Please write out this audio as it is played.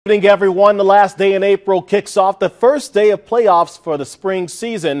Good evening, everyone. The last day in April kicks off the first day of playoffs for the spring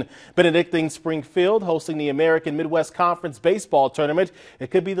season. Benedictine Springfield hosting the American Midwest Conference Baseball Tournament. It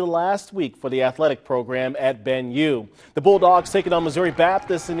could be the last week for the athletic program at BenU. The Bulldogs taking on Missouri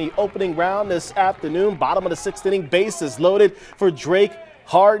Baptist in the opening round this afternoon. Bottom of the sixth inning, bases loaded for Drake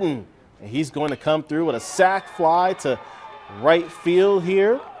Harden. And he's going to come through with a sac fly to right field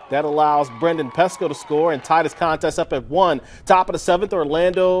here. That allows Brendan Pesco to score and tie this contest up at 1. Top of the seventh,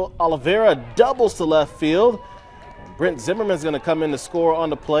 Orlando Oliveira doubles to left field. Brent Zimmerman's going to come in to score on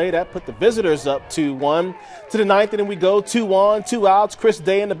the play. That put the visitors up 2-1. To the ninth inning we go, 2 on, 2 outs. Chris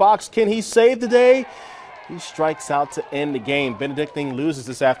Day in the box. Can he save the day? He strikes out to end the game. Benedictine loses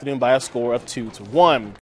this afternoon by a score of 2-1.